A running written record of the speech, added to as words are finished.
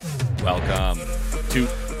Welcome to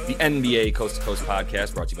the NBA Coast to Coast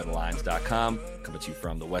podcast brought to you by thelines.com. Coming to you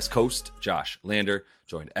from the West Coast, Josh Lander,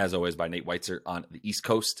 joined as always by Nate Weitzer on the East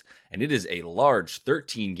Coast. And it is a large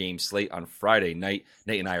 13-game slate on Friday night.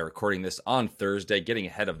 Nate and I are recording this on Thursday, getting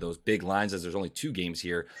ahead of those big lines as there's only 2 games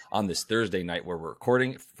here on this Thursday night where we're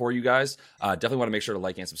recording for you guys. Definitely want to make sure to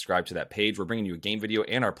like and subscribe to that page. We're bringing you a game video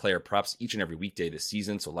and our player props each and every weekday this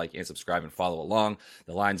season, so like and subscribe and follow along.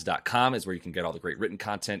 Thelines.com is where you can get all the great written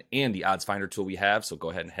content and the odds finder tool we have, so go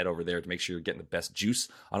ahead and head over there to make sure you're getting the best juice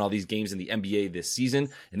on all these games in the NBA this season.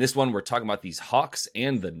 In this one, we're talking about these Hawks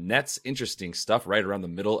and the Nets. Interesting stuff right around the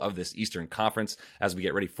middle of this Eastern Conference as we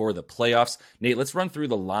get ready for the playoffs. Nate, let's run through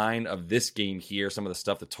the line of this game here, some of the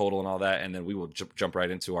stuff, the total and all that, and then we will jump right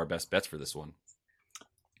into our best bets for this one.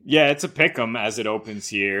 Yeah, it's a pick 'em as it opens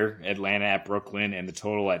here. Atlanta at Brooklyn, and the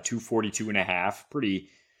total at 242.5. Pretty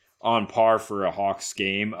on par for a Hawks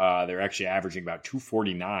game. They're actually averaging about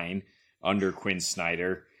 249 under Quinn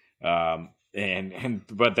Snyder. But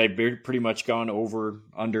they've pretty much gone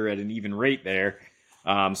under at an even rate there.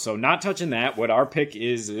 So not touching that. What our pick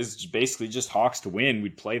is basically just Hawks to win.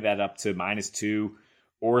 We'd play that up to -2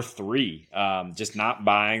 or 3. Just not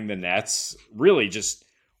buying the Nets. Really just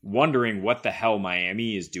wondering what the hell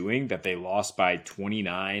Miami is doing, that they lost by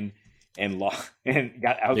 29 and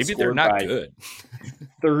got outscored. Maybe they're not by good.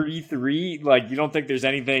 33. Like, you don't think there's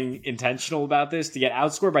anything intentional about this? To get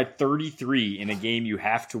outscored by 33 in a game you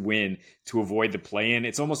have to win to avoid the play-in.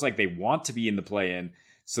 It's almost like they want to be in the play-in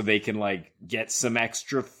so they can like get some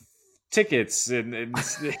extra tickets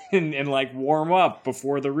and like warm up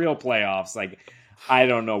before the real playoffs. Like, I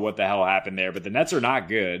don't know what the hell happened there, but the Nets are not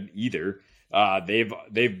good either.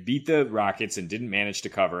 They've beat the Rockets and didn't manage to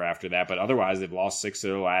cover after that, but otherwise they've lost 6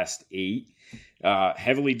 of their last 8.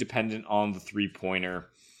 Heavily dependent on the 3-pointer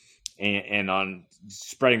and on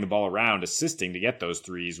spreading the ball around, assisting to get those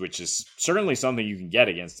threes, which is certainly something you can get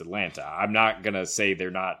against Atlanta. I'm not gonna say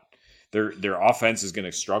their offense is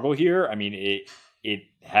gonna struggle here. I mean, it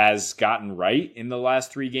has gotten right in the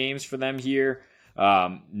last 3 games for them here.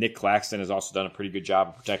 Nick Claxton has also done a pretty good job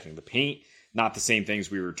of protecting the paint. Not the same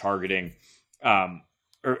things we were targeting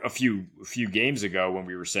a few games ago when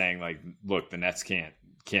we were saying, like, look, the Nets can't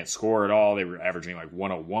score at all. They were averaging like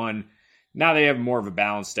 101. Now they have more of a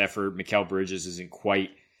balanced effort. Mikal Bridges isn't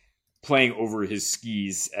quite playing over his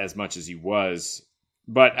skis as much as he was.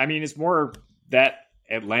 But, I mean, it's more that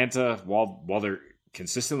Atlanta, while they're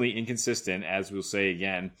consistently inconsistent, as we'll say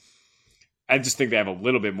again, I just think they have a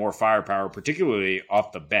little bit more firepower, particularly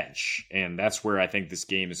off the bench, and that's where I think this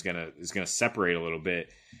game is gonna separate a little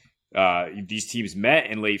bit. These teams met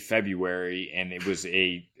in late February, and it was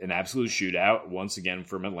an absolute shootout once again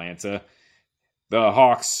from Atlanta. The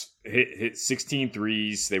Hawks hit 16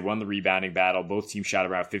 threes. They won the rebounding battle. Both teams shot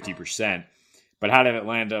around 50%. But how did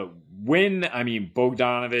Atlanta win? I mean,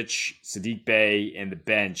 Bogdanovic, Saddiq Bey, and the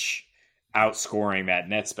bench outscoring that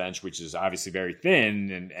Nets bench, which is obviously very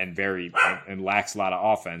thin and lacks a lot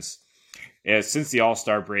of offense. Since the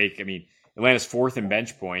All-Star break, I mean, Atlanta's 4th in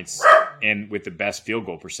bench points and with the best field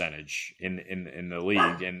goal percentage in the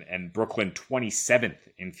league, and Brooklyn 27th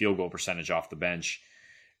in field goal percentage off the bench.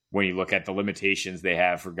 When you look at the limitations they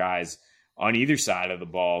have for guys on either side of the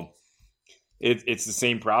ball, it's the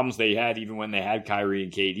same problems they had even when they had Kyrie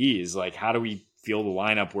and KD. Is like, how do we field a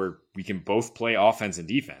lineup where we can both play offense and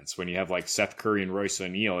defense when you have like Seth Curry and Royce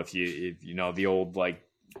O'Neal? If you know the old like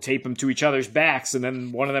tape them to each other's backs and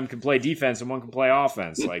then one of them can play defense and one can play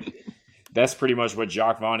offense. Like, that's pretty much what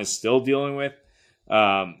Jacque Vaughn is still dealing with.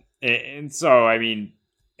 And so, I mean,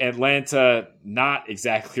 Atlanta not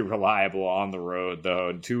exactly reliable on the road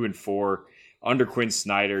though. 2-4 under Quinn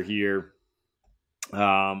Snyder here.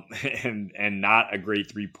 And not a great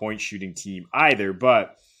 3-point shooting team either,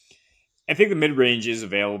 but I think the mid-range is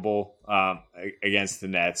available against the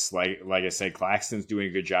Nets. Like I said, Claxton's doing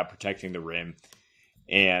a good job protecting the rim.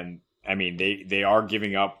 And, I mean, they are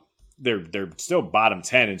giving up. They're still bottom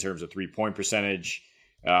 10 in terms of 3-point percentage,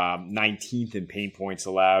 19th in paint points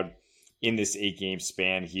allowed in this 8-game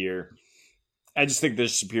span here. I just think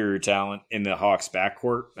there's superior talent in the Hawks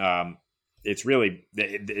backcourt.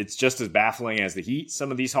 It's just as baffling as the Heat, some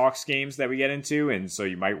of these Hawks games that we get into. And so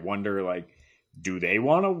you might wonder, like, do they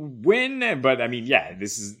want to win? But I mean, yeah,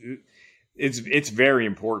 it's very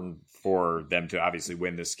important for them to obviously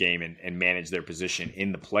win this game and manage their position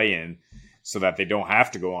in the play-in so that they don't have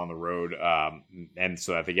to go on the road and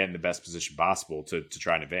so that they get in the best position possible to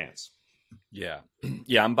try and advance. Yeah.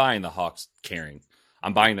 Yeah, I'm buying the Hawks caring.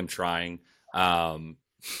 I'm buying them trying.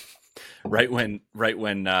 Right when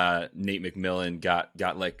Nate McMillan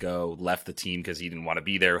got let go, left the team because he didn't want to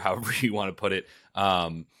be there, however you want to put it.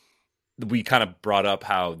 we kind of brought up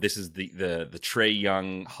how this is the Trae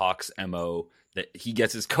Young Hawks MO, that he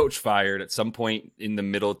gets his coach fired at some point in the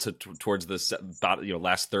middle towards the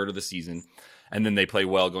last third of the season, and then they play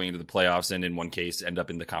well going into the playoffs, and in one case end up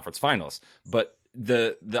in the conference finals. But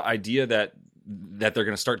the idea that they're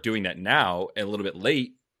going to start doing that now a little bit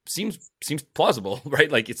late seems plausible,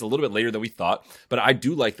 right? Like, it's a little bit later than we thought, but I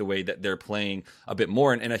do like the way that they're playing a bit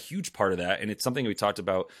more. And a huge part of that, and it's something we talked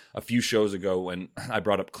about a few shows ago when I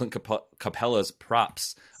brought up Clint Capella's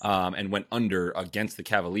props and went under against the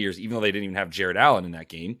Cavaliers, even though they didn't even have Jared Allen in that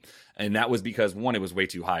game. And that was because, one, it was way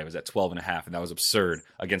too high. It was at 12.5, and that was absurd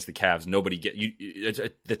against the Cavs.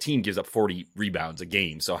 The team gives up 40 rebounds a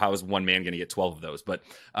game, so how is one man going to get 12 of those? But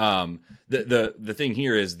the thing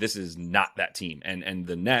here is, this is not that team, and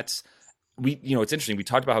the Nets. It's interesting. We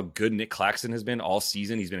talked about how good Nick Claxton has been all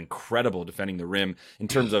season. He's been incredible defending the rim in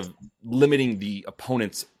terms of limiting the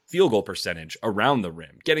opponent's field goal percentage around the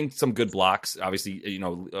rim, getting some good blocks. Obviously,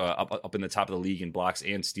 up in the top of the league in blocks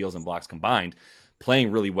and steals and blocks combined.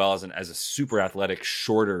 Playing really well as a super athletic,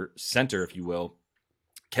 shorter center, if you will.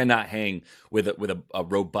 Cannot hang with a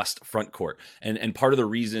robust front court, and part of the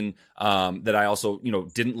reason that I also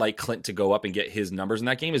didn't like Clint to go up and get his numbers in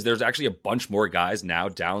that game is there's actually a bunch more guys now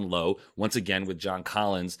down low. Once again, with John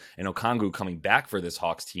Collins and Okongwu coming back for this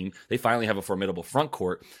Hawks team, they finally have a formidable front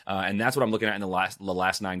court, and that's what I'm looking at in the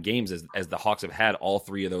last 9 games as the Hawks have had all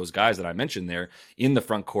 3 of those guys that I mentioned there in the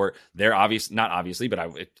front court. They're not obviously,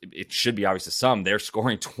 but it should be obvious to some. They're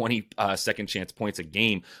scoring 20 second chance points a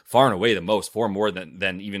game, far and away the most, 4 more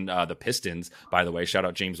than even the Pistons, by the way. Shout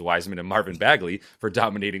out James Wiseman and Marvin Bagley for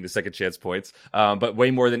dominating the second chance points, but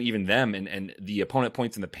way more than even them. And the opponent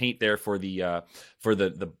points in the paint there for the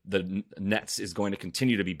Nets is going to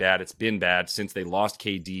continue to be bad. It's been bad since they lost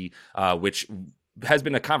KD, which has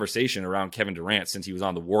been a conversation around Kevin Durant since he was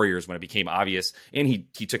on the Warriors, when it became obvious, and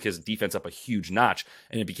he took his defense up a huge notch,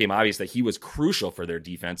 and it became obvious that he was crucial for their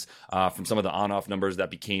defense from some of the on-off numbers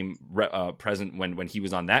that became present when he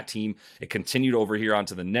was on that team. It continued over here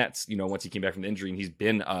onto the Nets, once he came back from the injury, and he's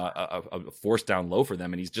been a force down low for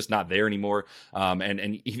them, and he's just not there anymore.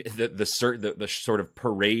 And the sort of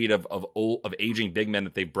parade of aging big men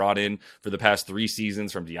that they've brought in for the past 3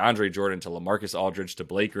 seasons, from DeAndre Jordan to LaMarcus Aldridge to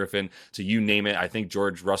Blake Griffin to you name it. I think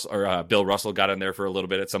George Russell or Bill Russell got in there for a little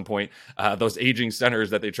bit at some point. Those aging centers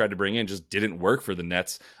that they tried to bring in just didn't work for the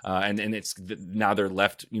Nets, and it's now they're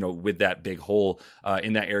left, with that big hole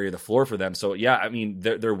in that area of the floor for them. So yeah, I mean,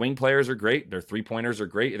 their wing players are great, their 3-pointers are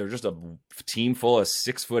great. They're just a team full of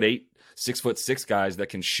 6'8", 6'6" guys that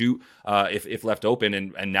can shoot if left open,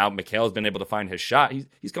 and now Mikal been able to find his shot.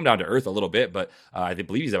 He's come down to earth a little bit, but I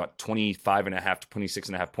believe he's about 25.5 to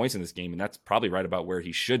 26.5 points in this game, and that's probably right about where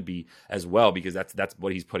he should be as well, because that's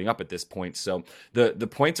what he's putting up at this point. So the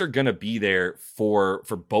points are going to be there for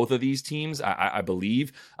both of these teams, I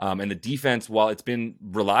believe, and the defense, while it's been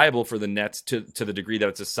reliable for the Nets to the degree that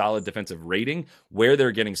it's a solid defensive rating, where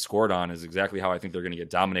they're getting scored on is exactly how I think they're going to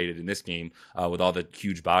get dominated in this game with all the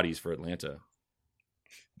huge bodies for Atlanta.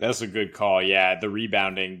 That's a good call. Yeah, the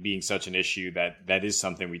rebounding being such an issue, that is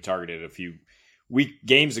something we targeted a few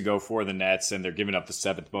games ago for the Nets, and they're giving up the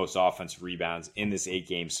 7th most offensive rebounds in this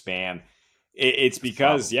 8-game span. It's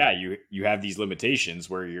because you have these limitations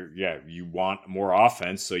where you want more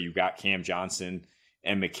offense, so you've got Cam Johnson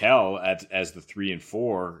and Mikal as the 3 and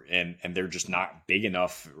 4, and they're just not big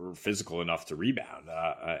enough or physical enough to rebound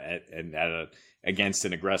against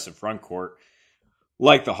an aggressive front court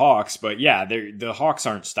like the Hawks. But yeah, the Hawks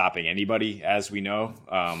aren't stopping anybody, as we know.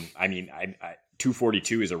 I mean,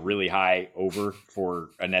 242 is a really high over for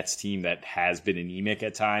a Nets team that has been anemic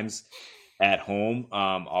at times at home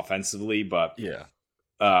offensively. But yeah,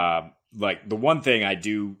 like the one thing I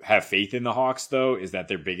do have faith in the Hawks, though, is that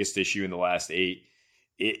their biggest issue in the last 8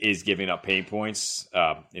 is giving up paint points.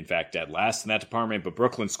 In fact, dead last in that department, but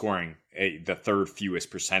Brooklyn's scoring the 3rd fewest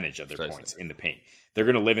percentage of their points in the paint. They're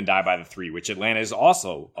going to live and die by the 3, which Atlanta is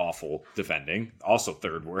also awful defending, also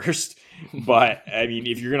 3rd worst. But I mean,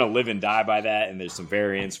 if you're going to live and die by that, and there's some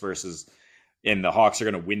variance and the Hawks are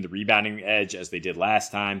going to win the rebounding edge as they did last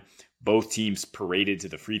time. Both teams paraded to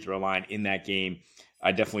the free throw line in that game.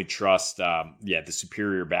 I definitely trust, the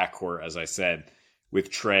superior backcourt, as I said, with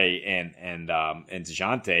Trae and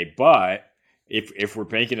DeJounte. But if we're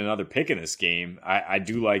making another pick in this game, I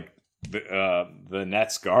do like the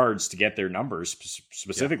Nets guards to get their numbers,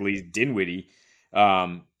 specifically Dinwiddie,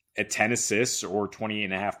 at 10 assists or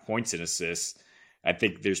 20.5 points in assists. I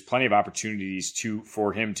think there's plenty of opportunities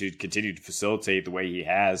for him to continue to facilitate the way he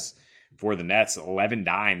has for the Nets, 11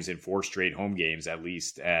 dimes in 4 straight home games at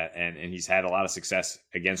least, and he's had a lot of success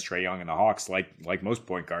against Trae Young and the Hawks, like most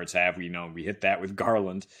point guards have. We hit that with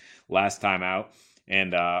Garland last time out,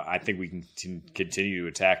 and I think we can continue to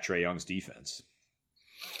attack Trae Young's defense.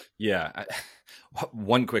 Yeah.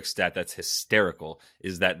 One quick stat that's hysterical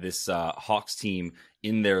is that this Hawks team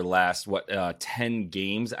in their last 10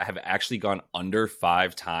 games have actually gone under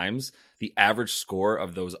 5 times. The average score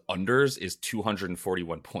of those unders is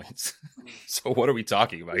 241 points. So what are we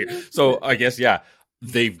talking about here? So I guess, yeah,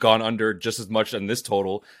 they've gone under just as much in this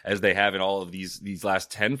total as they have in all of these last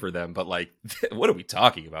 10 for them. But like, what are we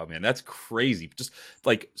talking about, man? That's crazy. Just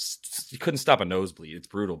like you couldn't stop a nosebleed. It's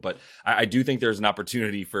brutal. But I do think there's an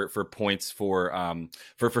opportunity for points for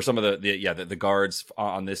some of the guards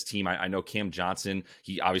on this team. I know Cam Johnson,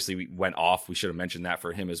 he obviously went off. We should have mentioned that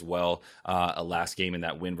for him as well. A last game in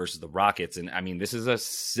that win versus the Rockets. And I mean, this is a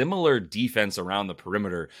similar defense around the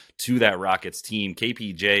perimeter to that Rockets team.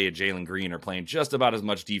 KPJ and Jalen Green are playing just about as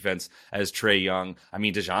much defense as Trae Young. I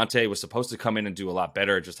mean, DeJounte was supposed to come in and do a lot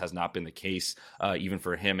better. It just has not been the case, even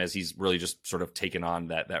for him, as he's really just sort of taken on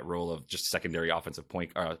that role of just secondary offensive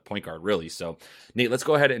point guard, really. So, Nate, let's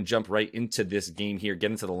go ahead and jump right into this game here,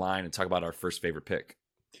 get into the line, and talk about our first favorite pick.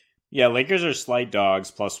 Yeah, Lakers are slight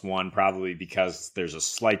dogs, +1, probably because there's a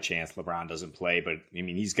slight chance LeBron doesn't play. But, I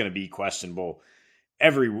mean, he's going to be questionable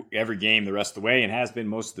every game the rest of the way and has been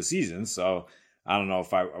most of the season. So, I don't know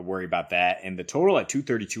if I worry about that. And the total at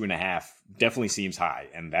 232.5 definitely seems high.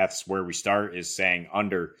 And that's where we start, is saying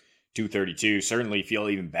under 232. Certainly feel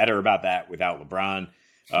even better about that without LeBron.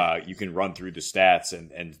 You can run through the stats,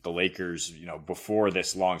 and the Lakers, before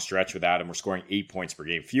this long stretch without him, were scoring 8 points per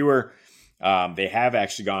game fewer. They have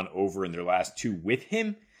actually gone over in their last 2 with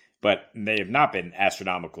him, but they have not been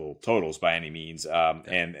astronomical totals by any means.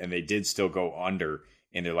 And they did still go under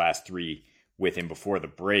in their last 3 with him before the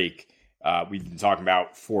break. We've been talking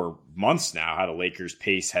about for months now how the Lakers'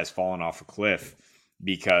 pace has fallen off a cliff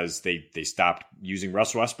because they stopped using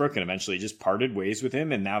Russell Westbrook and eventually just parted ways with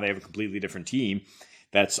him. And now they have a completely different team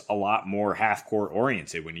that's a lot more half-court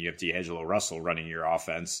oriented when you have D'Angelo Russell running your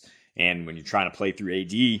offense and when you're trying to play through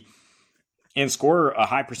AD and score a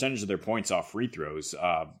high percentage of their points off free throws.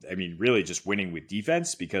 I mean, really just winning with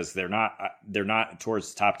defense, because they're not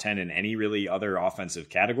towards the top 10 in any really other offensive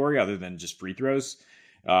category other than just free throws.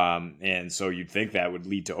 And so you'd think that would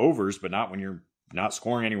lead to overs, but not when you're not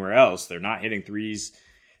scoring anywhere else. They're not hitting threes.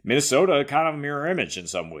 Minnesota, kind of a mirror image in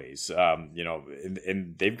some ways,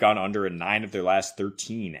 and they've gone under in 9 of their last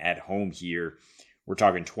 13 at home here. We're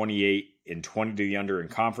talking 28 and 20 to the under in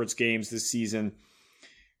conference games this season,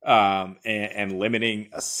 and limiting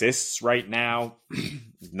assists right now.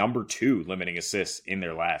 Number 2 limiting assists in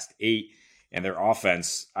their last 8. And their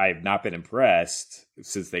offense, I have not been impressed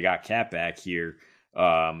since they got Cat back here.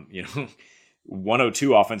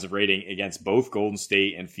 102 offensive rating against both Golden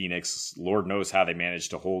State and Phoenix. Lord knows how they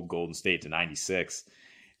managed to hold Golden State to 96.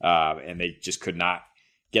 And they just could not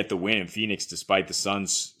get the win in Phoenix despite the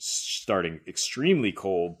Suns starting extremely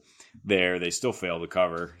cold there. They still failed to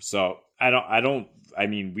cover. So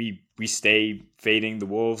we stay fading the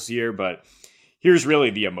Wolves here, but here's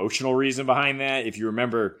really the emotional reason behind that. If you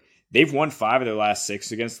remember, they've won 5 of their last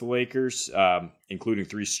 6 against the Lakers, including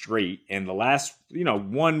 3 straight. And the last,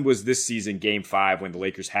 one was this season, Game 5, when the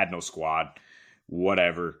Lakers had no squad,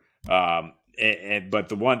 whatever. But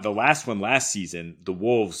the last one last season, the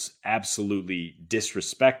Wolves absolutely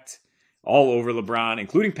disrespect all over LeBron,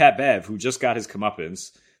 including Pat Bev, who just got his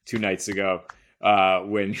comeuppance 2 nights ago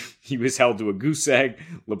when he was held to a goose egg.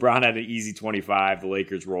 LeBron had an easy 25. The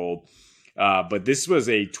Lakers rolled. But this was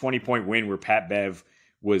a 20-point win where Pat Bev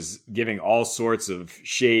was giving all sorts of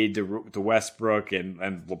shade to Westbrook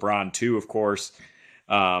and LeBron too, of course.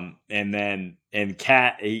 And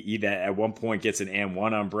Cat at one point gets an and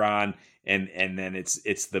one on Bron, and then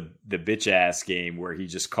it's the bitch ass game where he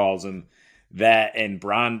just calls him that, and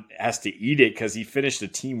Bron has to eat it because he finished a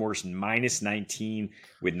team worst -19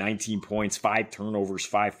 with 19 points, 5 turnovers,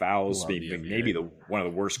 5 fouls, maybe one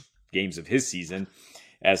of the worst games of his season,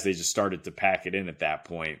 as they just started to pack it in at that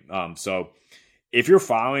point. So if you're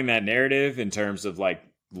following that narrative in terms of like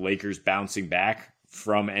Lakers bouncing back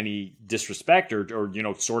from any disrespect or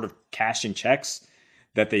sort of cashing checks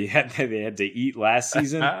that they had to eat last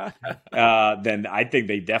season, then I think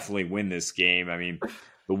they definitely win this game. I mean,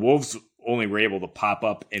 the Wolves only were able to pop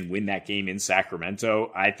up and win that game in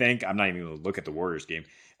Sacramento. I think I'm not even going to look at the Warriors game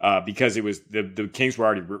because it was the Kings were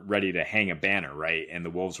already ready to hang a banner, right? And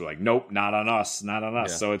the Wolves were like, nope, not on us, not on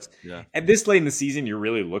us. Yeah. So it's at this late in the season, you're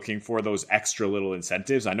really looking for those extra little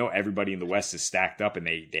incentives. I know everybody in the West is stacked up and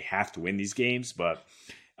they have to win these games, but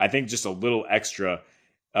I think just a little extra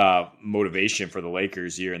motivation for the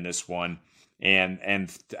Lakers here in this one. And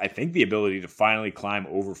I think the ability to finally climb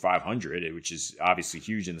over 500, which is obviously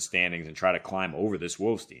huge in the standings, and try to climb over this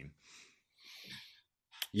Wolves team.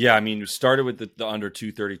 Yeah, I mean, we started with the under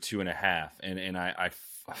 232.5, and I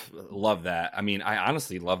love that. I mean, I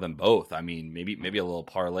honestly love them both. I mean, maybe a little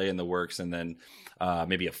parlay in the works, and then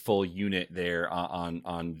maybe a full unit there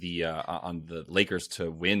on the Lakers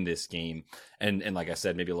to win this game, and like I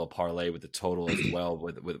said, maybe a little parlay with the total as well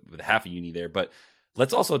with half a uni there, but.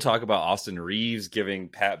 Let's also talk about Austin Reeves giving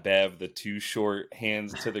Pat Bev the two short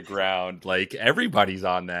hands to the ground. Like, everybody's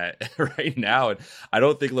on that right now. And I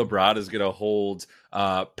don't think LeBron is going to hold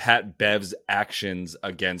Pat Bev's actions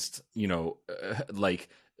against, like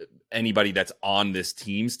anybody that's on this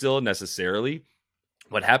team still necessarily.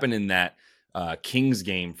 What happened in that Kings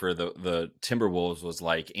game for the Timberwolves was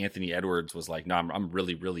like Anthony Edwards was like, no, I'm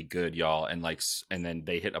really, really good, y'all. And then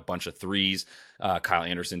they hit a bunch of threes. Kyle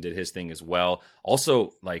Anderson did his thing as well.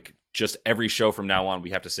 Also, like, just every show from now on, we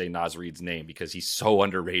have to say Naz Reid's name because he's so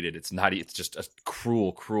underrated. It's just a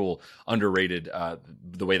cruel, underrated,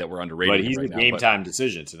 the way that we're underrated. But he's a game time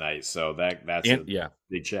decision tonight. So that's a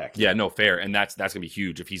big check. Yeah, no, fair. And that's going to be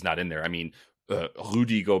huge if he's not in there. I mean,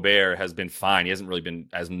 Rudy Gobert has been fine. He hasn't really been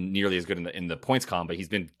as nearly as good in the points column, but he's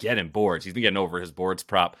been getting boards. He's been getting over his boards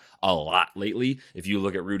prop a lot lately. If you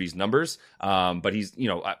look at Rudy's numbers, but he's,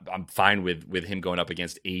 I'm fine with him going up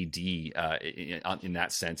against AD in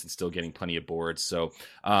that sense and still getting plenty of boards. So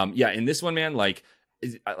in this one, man, like.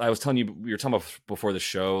 I was telling you, we were talking about before the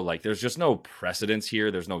show, like there's just no precedence here.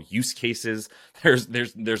 There's no use cases.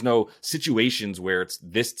 There's no situations where it's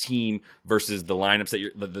this team versus the lineups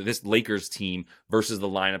that this Lakers team versus the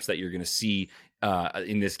lineups that you're going to see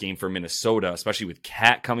in this game for Minnesota, especially with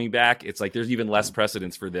Cat coming back. It's like there's even less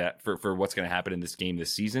precedence for that for what's going to happen in this game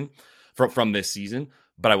this season from this season.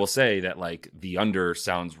 But I will say that like the under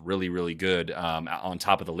sounds really, really good on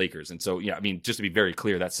top of the Lakers. And so, yeah, I mean, just to be very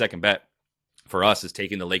clear, that second bet for us is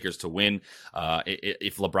taking the Lakers to win.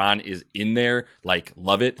 If LeBron is in there, like,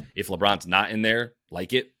 love it. If LeBron's not in there,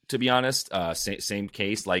 like it, to be honest. Same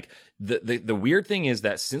case. Like the weird thing is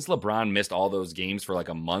that since LeBron missed all those games for like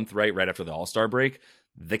a month, right after the All-Star break,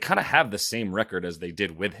 they kind of have the same record as they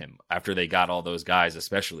did with him after they got all those guys,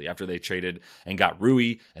 especially after they traded and got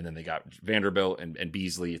Rui, and then they got Vanderbilt and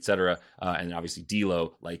Beasley, et cetera. And obviously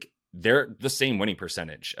D'Lo, like, they're the same winning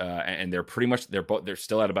percentage, and they're pretty much they're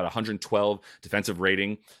still at about 112 defensive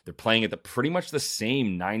rating. They're playing at pretty much the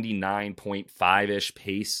same 99.5-ish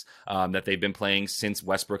pace that they've been playing since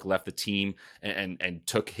Westbrook left the team and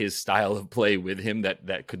took his style of play with him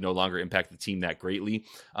that could no longer impact the team that greatly.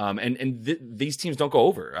 These teams don't go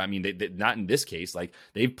over. I mean, they not in this case. Like,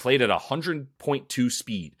 they've played at 100.2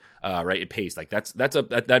 speed. Right, at pace, like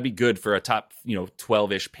that'd be good for a top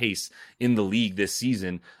 12-ish pace in the league this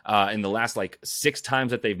season. In the last like 8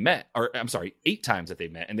 times that they've met,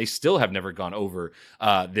 and they still have never gone over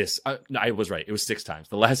this. I was right; it was 6 times.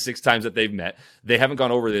 The last 6 times that they've met, they haven't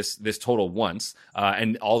gone over this total once.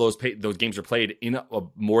 And all those games are played in a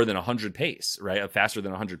more than 100 pace, right? A faster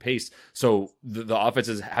than 100 pace. So the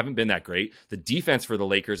offenses haven't been that great. The defense for the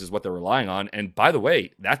Lakers is what they're relying on, and by the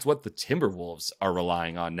way, that's what the Timberwolves are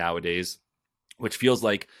relying on nowadays, which feels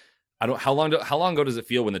like how long ago does it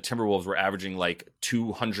feel when the Timberwolves were averaging like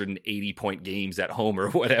 280 point games at home or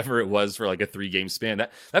whatever it was for like a 3-game span?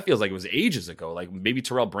 That feels like it was ages ago. Like maybe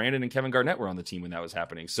Terrell Brandon and Kevin Garnett were on the team when that was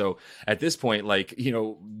happening. So at this point, like,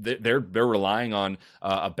 they're relying on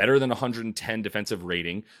a better than 110 defensive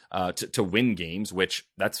rating to win games, which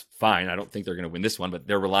that's fine. I don't think they're going to win this one, but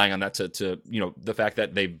they're relying on that to the fact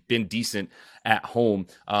that they've been decent at home.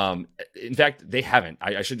 In fact, they haven't.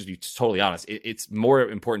 I should just be totally honest. It's more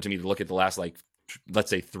important to me to look at the last, like, let's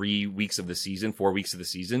say 4 weeks of the season,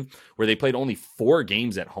 where they played only 4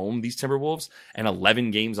 games at home, these Timberwolves, and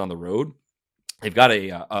 11 games on the road. They've got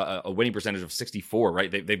a winning percentage of 64, right?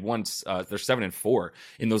 They've won. They're 7-4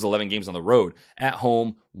 in those 11 games on the road. At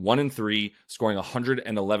home, 1-3, scoring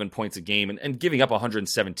 111 points a game and giving up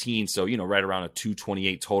 117. So right around a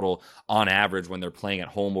 228 total on average when they're playing at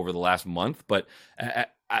home over the last month. But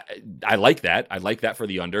I like that. I like that for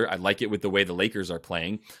the under. I like it with the way the Lakers are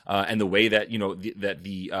playing and the way that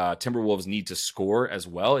the Timberwolves need to score as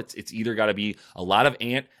well. It's either got to be a lot of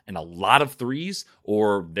Ant and a lot of threes,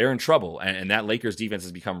 or they're in trouble. And that Lakers defense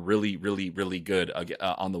has become really, really, really good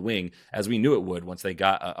on the wing, as we knew it would once they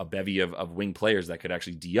got a bevy of wing players that could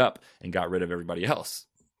actually D up and got rid of everybody else.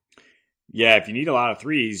 Yeah, if you need a lot of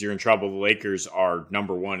threes, you're in trouble. The Lakers are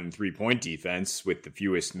number 1 in 3-point defense with the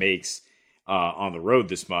fewest makes on the road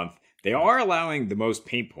this month. They are allowing the most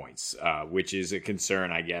paint points, which is a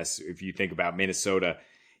concern, I guess. If you think about Minnesota,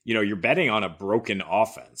 you're betting on a broken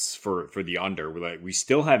offense for the under. Like, we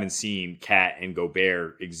still haven't seen Cat and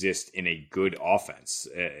Gobert exist in a good offense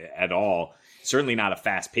at all. Certainly not a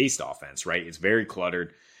fast-paced offense, right? It's very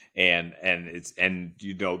cluttered, and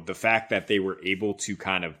the fact that they were able to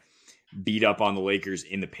kind of beat up on the Lakers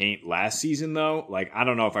in the paint last season, though, like, I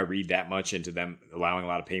don't know if I read that much into them allowing a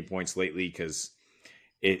lot of paint points lately, because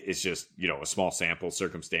it's just, a small sample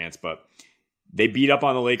circumstance. But they beat up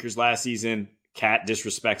on the Lakers last season. Cat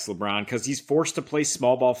disrespects LeBron because he's forced to play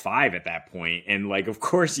small ball 5 at that point. And, like, of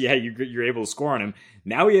course, yeah, you're able to score on him.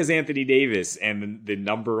 Now he has Anthony Davis and the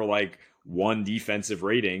number, like, 1 defensive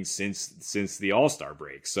rating since the All-Star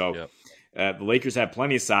break. So the Lakers have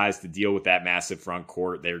plenty of size to deal with that massive front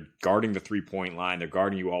court. They're guarding the 3-point line. They're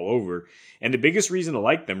guarding you all over. And the biggest reason to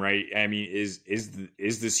like them, right, I mean, is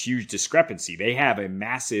this huge discrepancy. They have a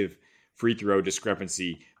massive free throw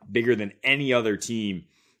discrepancy, bigger than any other team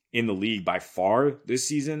in the league by far this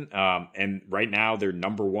season. And right now they're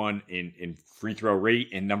number 1 in free throw rate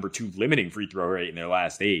and number 2 limiting free throw rate in their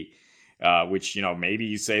last 8. Which, maybe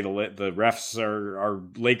you say the refs are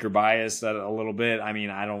Laker biased a little bit. I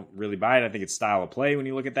mean, I don't really buy it. I think it's style of play when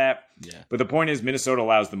you look at that. Yeah. But the point is, Minnesota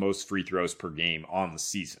allows the most free throws per game on the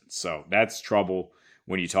season. So that's trouble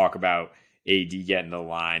when you talk about AD getting the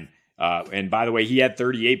line. And by the way, he had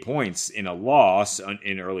 38 points in a loss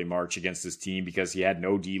in early March against this team because he had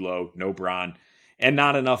no D'Lo, no Bron, and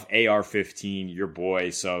not enough AR-15, your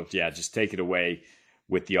boy. So, yeah, just take it away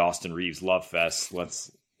with the Austin Reeves love fest.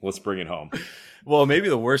 Let's bring it home. Well, maybe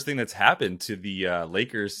the worst thing that's happened to the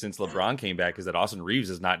Lakers since LeBron came back is that Austin Reeves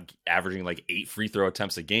is not averaging like 8 free throw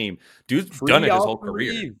attempts a game. Dude's done it his whole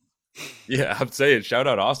career. Reeves. Yeah, I'm saying shout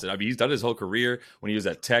out Austin. I mean, he's done his whole career when he was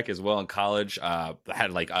at Tech as well in college.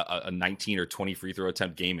 Had like a 19 or 20 free throw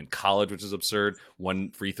attempt game in college, which is absurd.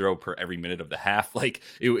 1 free throw per every minute of the half. Like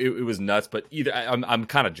it was nuts. But I'm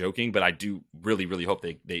kind of joking, but I do really, really hope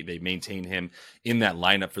they maintain him in that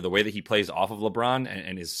lineup for the way that he plays off of LeBron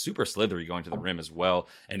and is super slithery going to the rim as well,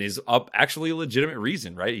 and is up actually a legitimate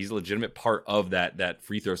reason, right? He's a legitimate part of that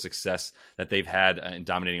free throw success that they've had in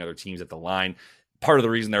dominating other teams at the line. Part of the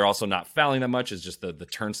reason they're also not fouling that much is just the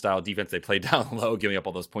turnstile defense they play down low, giving up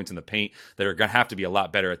all those points in the paint. They're going to have to be a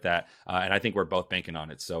lot better at that, and I think we're both banking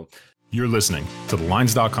on it. So, you're listening to the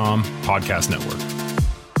Lines.com podcast network.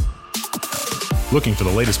 Looking for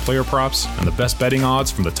the latest player props and the best betting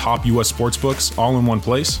odds from the top U.S. sportsbooks all in one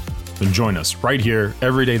place? Then join us right here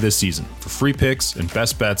every day this season for free picks and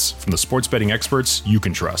best bets from the sports betting experts you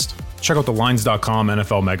can trust. Check out the Lines.com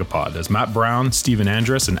NFL Megapod as Matt Brown, Steven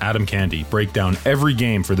Andress, and Adam Candy break down every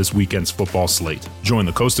game for this weekend's football slate. Join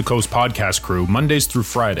the Coast to Coast podcast crew Mondays through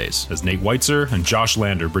Fridays as Nate Weitzer and Josh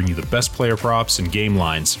Lander bring you the best player props and game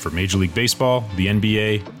lines for Major League Baseball, the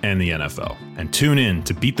NBA, and the NFL. And tune in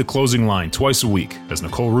to Beat the Closing Line twice a week as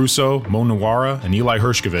Nicole Russo, Mo Nawara, and Eli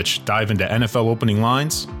Hershkovich dive into NFL opening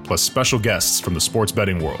lines, plus special guests from the sports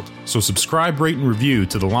betting world. So subscribe, rate, and review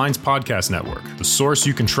to the Lines Podcast Network, the source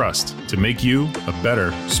you can trust to make you a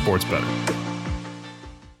better sports bettor.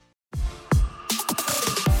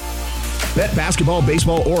 Bet basketball,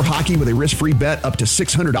 baseball, or hockey with a risk-free bet up to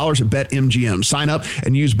 $600 at BetMGM. Sign up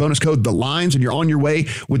and use bonus code THELINES and you're on your way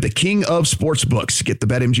with the king of sportsbooks. Get the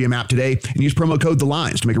BetMGM app today and use promo code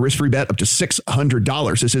THELINES to make a risk-free bet up to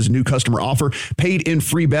 $600. This is a new customer offer. Paid in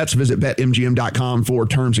free bets. Visit BetMGM.com for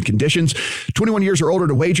terms and conditions. 21 years or older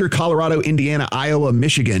to wager. Colorado, Indiana, Iowa,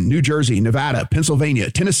 Michigan, New Jersey, Nevada, Pennsylvania,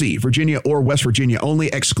 Tennessee, Virginia, or West Virginia only.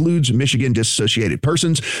 Excludes Michigan disassociated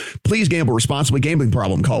persons. Please gamble responsibly. Gambling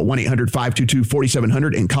problem? Call 1-800-522-4700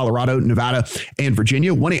 in Colorado, Nevada, and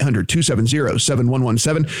Virginia.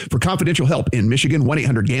 1-800-270-7117 for confidential help in Michigan.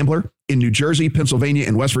 1-800-GAMBLER in New Jersey, Pennsylvania,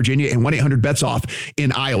 and West Virginia, and 1-800-BETS-OFF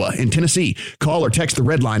in Iowa. In Tennessee, call or text the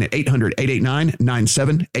red line at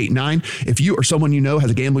 800-889-9789. If you or someone you know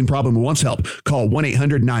has a gambling problem and wants help, call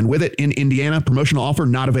 1-800-9-WITH-IT. In Indiana, promotional offer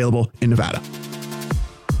not available in Nevada.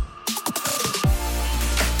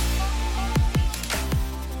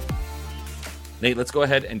 Nate, let's go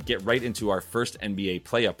ahead and get right into our first NBA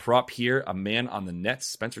play. A prop here, a man on the Nets,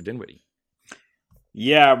 Spencer Dinwiddie.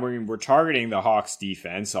 Yeah, we're targeting the Hawks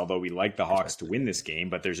defense, although we like the Hawks to win this game,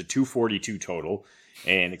 but there's a 242 total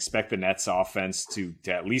and expect the Nets offense to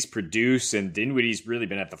at least produce, and Dinwiddie's really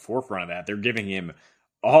been at the forefront of that. They're giving him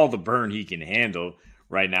all the burn he can handle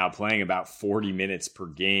right now, playing about 40 minutes per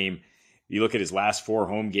game. You look at his last 4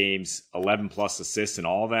 home games, 11 plus assists in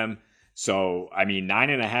all of them. So, I mean,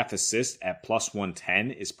 9.5 assists at plus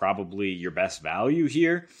 110 is probably your best value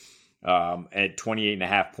here. At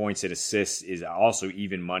 28.5 points and assists is also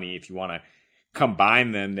even money if you want to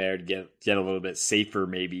combine them there to get a little bit safer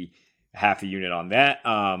maybe half a unit on that.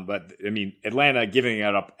 But I mean, Atlanta giving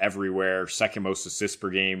it up everywhere, second most assists per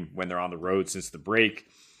game when they're on the road since the break.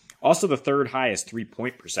 Also the third highest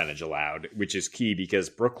 3-point percentage allowed, which is key because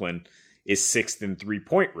Brooklyn is sixth in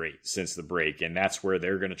 3-point rate since the break. And that's where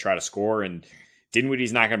they're going to try to score. And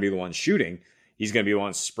Dinwiddie's not going to be the one shooting. He's going to be the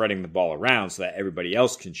one spreading the ball around so that everybody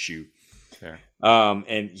else can shoot. Fair.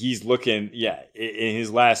 And he's looking, in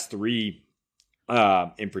his last three,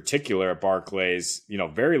 in particular at Barclays,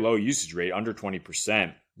 very low usage rate, under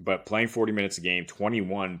 20%, but playing 40 minutes a game,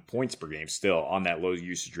 21 points per game still on that low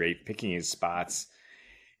usage rate, picking his spots.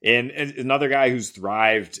 And another guy who's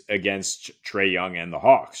thrived against Trae Young and the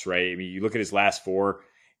Hawks, right? I mean, you look at his last four,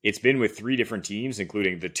 it's been with three different teams,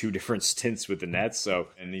 including the two different stints with the Nets. So,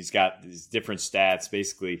 and he's got these different stats,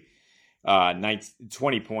 basically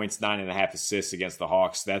 20 points, 9.5 assists against the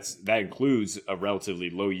Hawks. That includes a relatively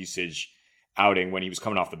low usage outing when he was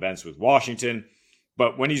coming off the bench with Washington.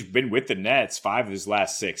 But when he's been with the Nets, 5 of his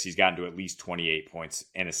last 6, he's gotten to at least 28 points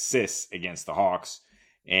and assists against the Hawks.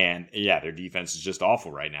 And their defense is just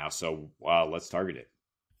awful right now. So let's target it.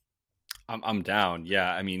 I'm down.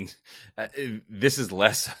 Yeah, I mean, this is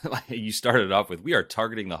less like you started off with. We are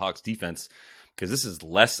targeting the Hawks defense because this is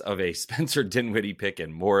less of a Spencer Dinwiddie pick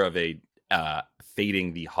and more of a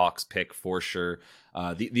fading the Hawks pick for sure.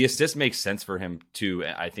 The assist makes sense for him too.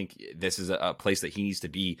 I think this is a place that he needs to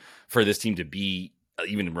be for this team to be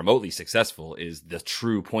even remotely successful, is the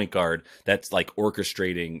true point guard that's like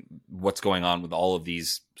orchestrating what's going on with all of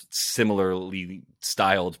these similarly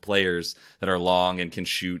styled players that are long and can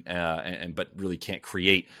shoot but really can't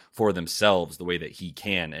create for themselves the way that he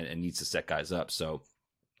can and needs to set guys up. So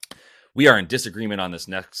we are in disagreement on this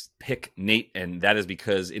next pick, Nate, and that is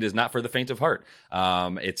because it is not for the faint of heart.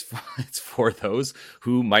 It's for those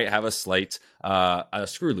who might have a slight a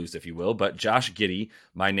screw loose, if you will. But Josh Giddey,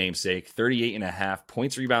 my namesake, 38.5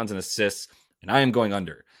 points, rebounds, and assists, and I am going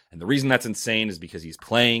under. And the reason that's insane is because he's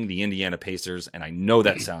playing the Indiana Pacers, and I know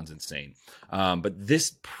that sounds insane. But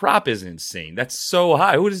this prop is insane. That's so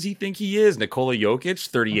high. Who does he think he is? Nikola Jokic,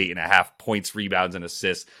 38.5 points, rebounds, and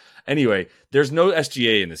assists. Anyway, there's no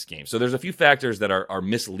SGA in this game. So there's a few factors that are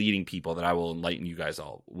misleading people that I will enlighten you guys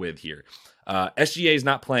all with here. SGA is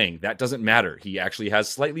not playing. That doesn't matter. He actually has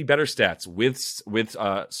slightly better stats with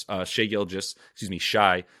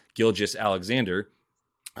Shai Gilgeous-Alexander.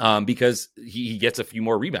 Because he gets a few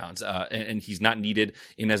more rebounds and he's not needed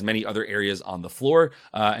in as many other areas on the floor.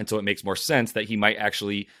 And so it makes more sense that he might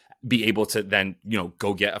actually be able to then,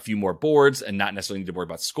 go get a few more boards and not necessarily need to worry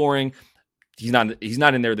about scoring. He's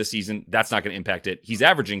not in there this season. That's not going to impact it. He's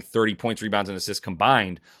averaging 30 points, rebounds, and assists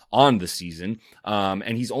combined on the season.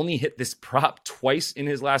 And he's only hit this prop twice in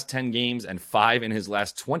his last 10 games and 5 in his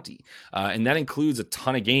last 20. And that includes a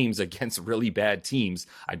ton of games against really bad teams.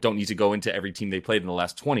 I don't need to go into every team they played in the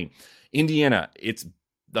last 20. Indiana, it's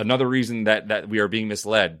another reason that we are being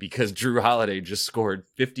misled, because Jrue Holiday just scored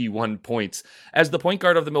 51 points as the point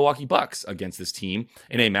guard of the Milwaukee Bucks against this team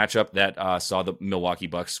in a matchup that saw the Milwaukee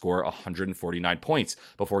Bucks score 149 points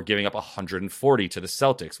before giving up 140 to the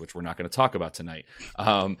Celtics, which we're not going to talk about tonight.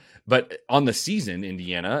 But on the season,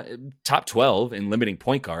 Indiana, top 12 in limiting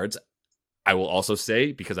point guards. I will also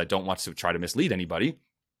say, because I don't want to try to mislead anybody,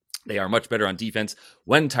 they are much better on defense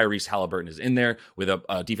when Tyrese Halliburton is in there, with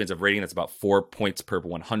a defensive rating that's about 4 points per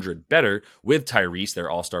 100 better with Tyrese,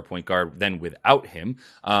 their all-star point guard, than without him.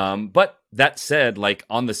 But that said, like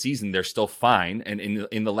on the season, they're still fine. And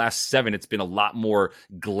in the last 7, it's been a lot more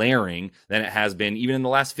glaring than it has been even in the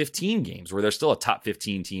last 15 games, where they're still a top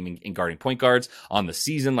 15 team in guarding point guards. On the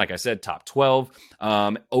season, like I said, top 12.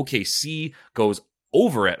 OKC goes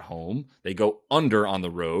over at home. They go under on the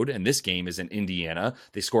road, and this game is in Indiana.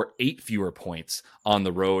 They score 8 fewer points on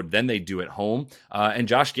the road than they do at home. And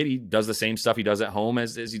Josh Giddey does the same stuff he does at home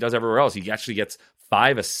as he does everywhere else. He actually gets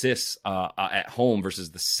 5 assists at home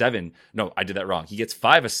versus the 7. No, I did that wrong. He gets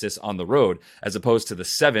 5 assists on the road as opposed to the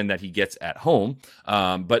 7 that he gets at home.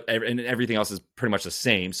 But everything else is pretty much the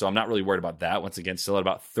same. So I'm not really worried about that. Once again, still at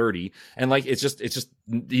about 30. And like, it's just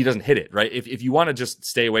he doesn't hit it, right? If you want to just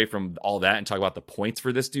stay away from all that and talk about the points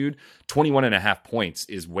for this dude, 21.5 points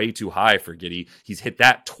is way too high for Giddey. He's hit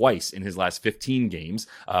that twice in his last 15 games,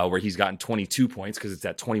 where he's gotten 22 points, because it's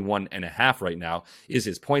at 21.5 right now is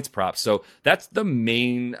his points prop. So that's the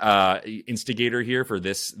main instigator here for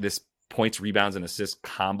this points, rebounds, and assists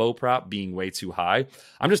combo prop being way too high.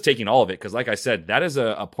 I'm just taking all of it because, like I said, that is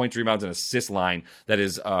a points, rebounds, and assist line that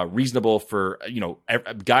is reasonable for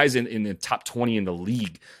guys in the top 20 in the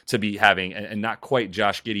league to be having, and not quite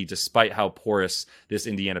Josh Giddey, despite how porous this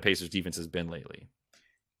Indiana Pacers defense has been lately.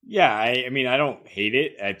 Yeah, I mean, I don't hate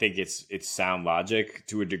it. I think it's sound logic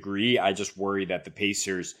to a degree. I just worry that the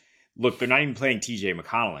Pacers look, they're not even playing TJ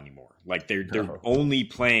McConnell anymore. Like they're only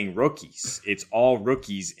playing rookies. It's all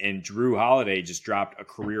rookies, and Drew Holiday just dropped a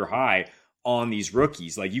career high on these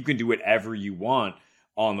rookies. Like you can do whatever you want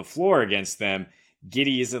on the floor against them.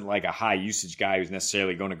 Giddey isn't like a high usage guy who's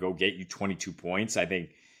necessarily going to go get you 22 points. I think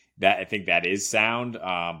that is sound,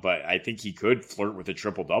 but I think he could flirt with a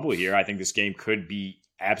triple double here. I think this game could be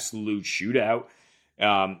absolute shootout.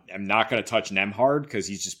 I'm not going to touch Nembhard because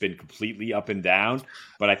he's just been completely up and down.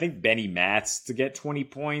 But I think Benny Matz to get 20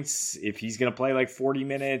 points, if he's going to play like 40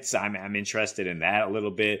 minutes, I'm interested in that a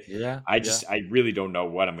little bit. Yeah, I really don't know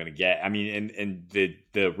what I'm going to get. I mean, and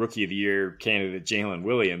the Rookie of the Year candidate Jalen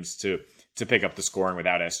Williams to pick up the scoring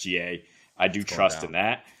without SGA, I do trust in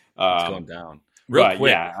that. It's going down. Real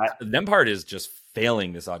quick, Nembhard is just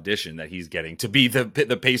failing this audition that he's getting to be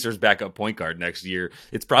the Pacers' backup point guard next year.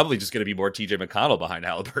 It's probably just going to be more TJ McConnell behind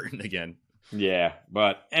Halliburton again. Yeah,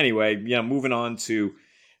 but anyway, moving on to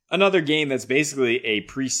another game that's basically a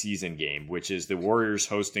preseason game, which is the Warriors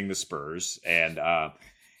hosting the Spurs, and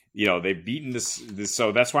they've beaten this.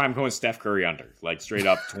 So that's why I'm going Steph Curry under, like straight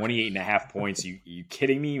up 28.5 points. You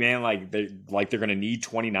kidding me, man? Like they're going to need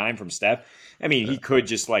 29 from Steph. I mean, he could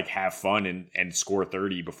just like have fun and score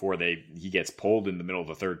 30 before he gets pulled in the middle of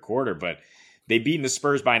the third quarter. But they've beaten the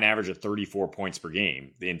Spurs by an average of 34 points per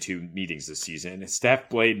game in 2 meetings this season. Steph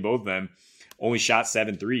played both of them, only shot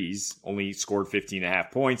 7 threes, only scored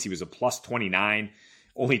 15.5 points. He was a plus 29,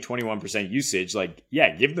 only 21% usage. Like,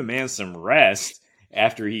 yeah, give the man some rest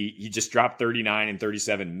after he just dropped 39 in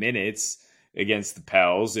 37 minutes against the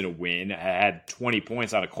Pels in a win, had 20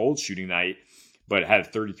 points on a cold shooting night, but had a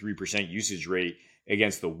 33% usage rate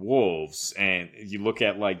against the Wolves. And you look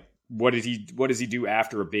at like what does he do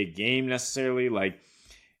after a big game necessarily? Like,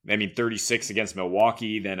 I mean, 36 against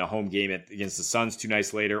Milwaukee, then a home game against the Suns 2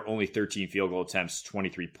 nights later, only 13 field goal attempts,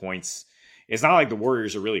 23 points. It's not like the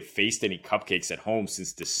Warriors have really faced any cupcakes at home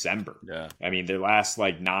since December. Yeah. I mean, their last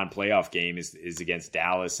like non-playoff game is against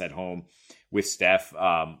Dallas at home with Steph.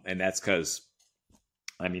 And that's because,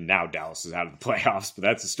 I mean, now Dallas is out of the playoffs, but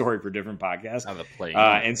that's a story for a different podcast. Out of the play.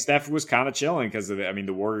 And Steph was kind of chilling because,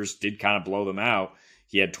 the Warriors did kind of blow them out.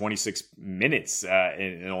 He had 26 minutes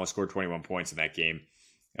and only scored 21 points in that game.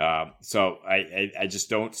 So I just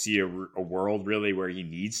don't see a world really where he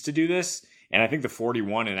needs to do this. And I think the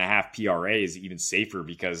 41.5 PRA is even safer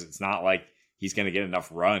because it's not like he's going to get enough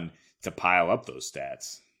run to pile up those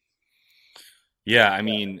stats. Yeah, I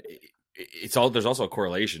mean, there's also a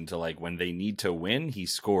correlation to like when they need to win, he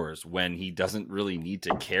scores. When he doesn't really need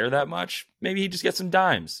to care that much, maybe he just gets some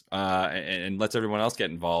dimes and lets everyone else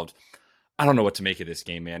get involved. I don't know what to make of this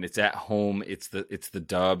game, man. It's at home. It's the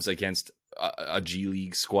Dubs against a G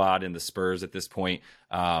League squad in the Spurs at this point.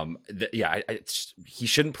 He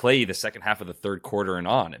shouldn't play the second half of the third quarter and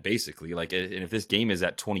on, basically. Like, and if this game is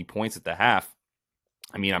at 20 points at the half,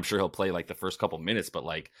 I mean, I'm sure he'll play like the first couple minutes, but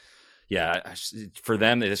like, yeah, for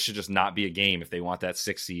them, this should just not be a game if they want that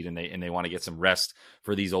 6th seed and they want to get some rest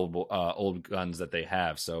for these old guns that they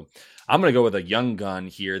have. So I'm going to go with a young gun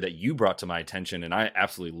here that you brought to my attention and I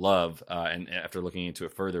absolutely love. And after looking into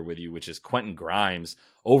it further with you, which is Quentin Grimes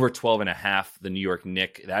over 12.5, the New York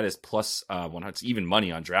Knicks. That is plus 100, it's even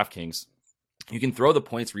money on DraftKings. You can throw the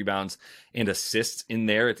points, rebounds, and assists in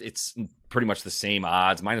there. It's pretty much the same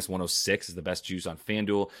odds. Minus 106 is the best juice on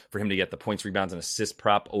FanDuel for him to get the points, rebounds, and assist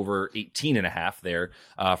prop over 18.5 there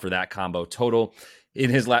for that combo total.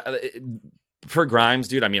 In his for Grimes,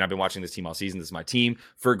 dude, I mean, I've been watching this team all season. This is my team.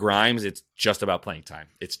 For Grimes, it's just about playing time.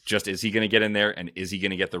 It's just, is he going to get in there and is he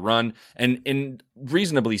going to get the run? And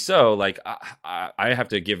reasonably so. Like, I have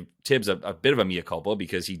to give Tibbs a bit of a mea culpa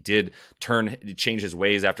because he did change his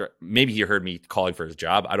ways after maybe he heard me calling for his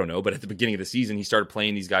job. I don't know. But at the beginning of the season, he started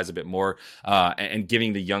playing these guys a bit more and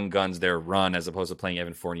giving the young guns their run as opposed to playing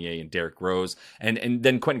Evan Fournier and Derrick Rose. And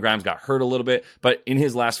then Quentin Grimes got hurt a little bit. But in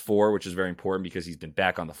his last 4, which is very important because he's been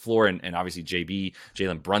back on the floor and obviously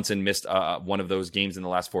Jalen Brunson missed one of those games in the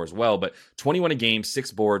last 4 as well. But 21 a game,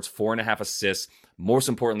 6 boards, 4.5 assists. Most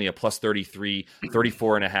importantly, a plus 33,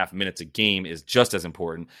 34.5 minutes a game is just as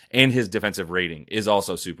important. And his defensive rating is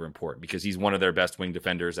also super important because he's one of their best wing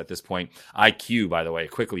defenders at this point. IQ, by the way,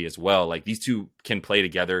 quickly as well. Like, these two can play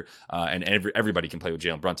together and everybody can play with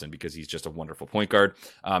Jalen Brunson because he's just a wonderful point guard.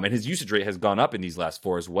 And his usage rate has gone up in these last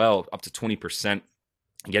 4 as well, up to 20%.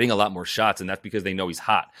 getting a lot more shots, and that's because they know he's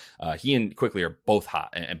hot. He and Quickley are both hot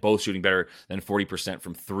and both shooting better than 40%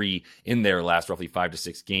 from three in their last roughly 5 to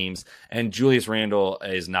 6 games. And Julius Randle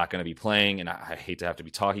is not going to be playing, and I hate to have to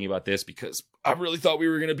be talking about this because I really thought we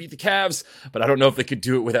were going to beat the Cavs, but I don't know if they could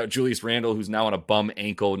do it without Julius Randle, who's now on a bum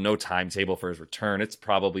ankle, no timetable for his return. It's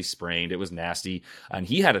probably sprained. It was nasty. And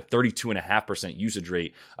he had a 32.5% usage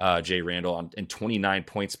rate, Jay Randle, and 29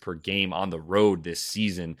 points per game on the road this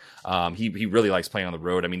season. He really likes playing on the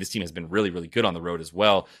road. I mean, this team has been really, really good on the road as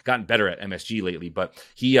well. Gotten better at MSG lately, but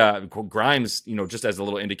Grimes, just as a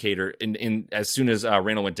little indicator, in as soon as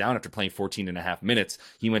Randle went down after playing 14.5 minutes,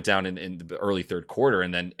 he went down in the early third quarter.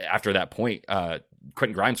 And then after that point,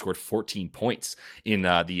 Quentin Grimes scored 14 points in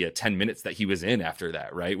the 10 minutes that he was in after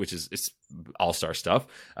that, right? Which is all-star stuff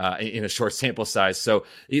in a short sample size. So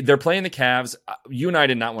they're playing the Cavs. You and I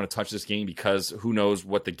did not want to touch this game because who knows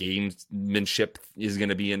what the gamemanship is going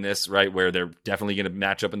to be in this, right? Where they're definitely going to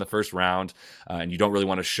match up in the first round, and you don't really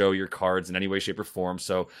want to show your cards in any way, shape, or form.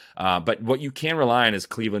 So, but what you can rely on is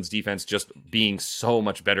Cleveland's defense just being so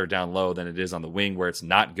much better down low than it is on the wing, where it's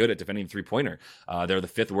not good at defending three-pointer. They're the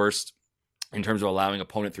 5th worst in terms of allowing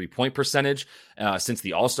opponent 3-point percentage since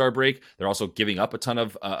the All-Star break. They're also giving up a ton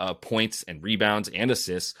of points and rebounds and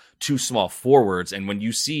assists to small forwards. And when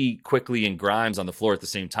you see Quickley and Grimes on the floor at the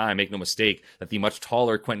same time, make no mistake that the much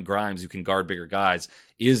taller Quentin Grimes, who can guard bigger guys,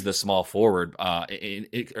 is the small forward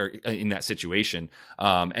in that situation.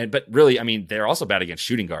 But really, I mean, they're also bad against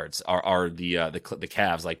shooting guards. Are the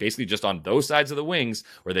Cavs, like basically just on those sides of the wings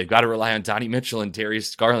where they've got to rely on Donnie Mitchell and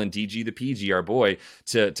Darius Garland, DG the PG, our boy,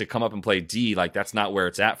 to come up and play D. Like that's not where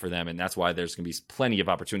it's at for them, and that's why there's going to be plenty of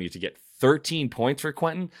opportunity to get 13 points for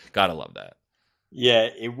Quentin. Gotta love that. Yeah,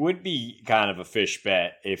 it would be kind of a fish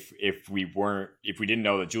bet if we didn't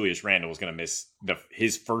know that Julius Randle was going to miss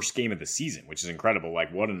his first game of the season, which is incredible.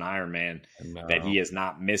 Like, what an Iron Man that he has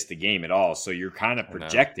not missed a game at all. So you're kind of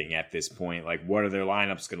projecting at this point, like, what are their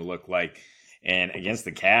lineups going to look like? And against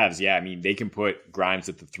the Cavs, yeah, I mean, they can put Grimes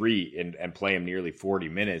at the 3 and play him nearly 40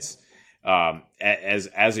 minutes.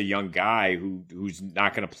 As a young guy who's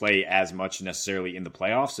not going to play as much necessarily in the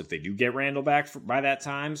playoffs if they do get Randle back by that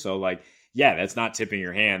time. So, like, yeah, that's not tipping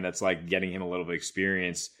your hand. That's like getting him a little bit of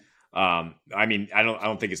experience. I mean, I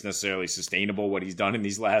don't think it's necessarily sustainable what he's done in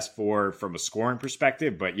these last 4 from a scoring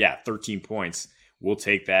perspective, but yeah, 13 points. We'll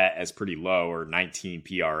take that as pretty low, or 19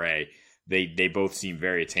 PRA. They both seem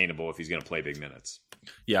very attainable if he's going to play big minutes.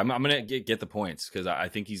 Yeah, I'm going to get the points because I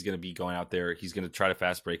think he's going to be going out there. He's going to try to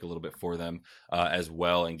fast break a little bit for them as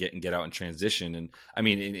well and get out in transition. And I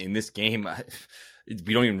mean, in this game,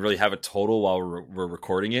 we don't even really have a total while we're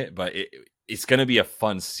recording it, but it's going to be a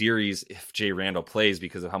fun series if Jay Randle plays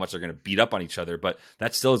because of how much they're going to beat up on each other. But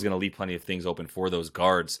that still is going to leave plenty of things open for those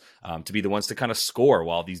guards to be the ones to kind of score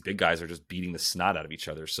while these big guys are just beating the snot out of each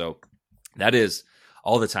other. So that is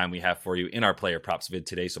all the time we have for you in our player props vid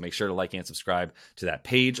today. So make sure to like and subscribe to that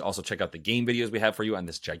page. Also check out the game videos we have for you on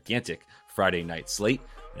this gigantic Friday night slate.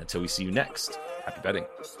 And until we see you next, happy betting.